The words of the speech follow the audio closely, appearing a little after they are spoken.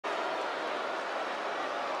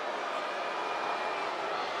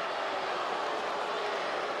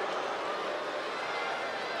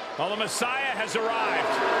Well, the Messiah has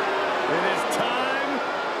arrived. It is time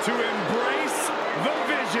to embrace the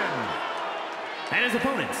vision. And his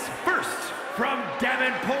opponents, first from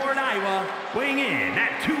Davenport, Iowa, weighing in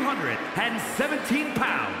at 217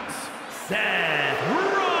 pounds, Seth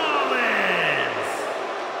Rollins.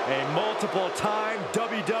 A multiple-time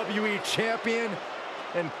WWE champion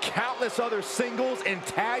and countless other singles and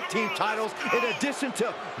tag team titles in addition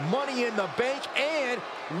to Money in the Bank and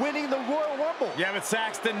winning the Royal Rumble. Yeah, but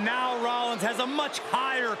Saxton, now Rollins has a much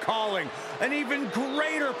higher calling, an even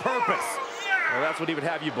greater purpose. Well, that's what he would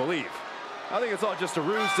have you believe. I think it's all just a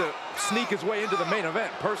ruse to sneak his way into the main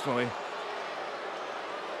event, personally.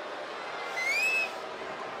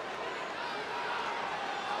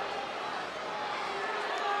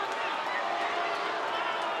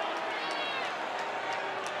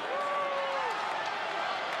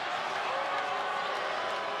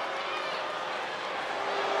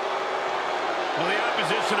 Well, the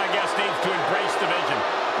opposition, I guess, needs to embrace the vision.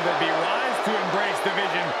 They'd be wise to embrace the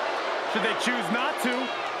vision. Should they choose not to,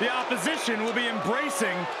 the opposition will be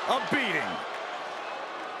embracing a beating.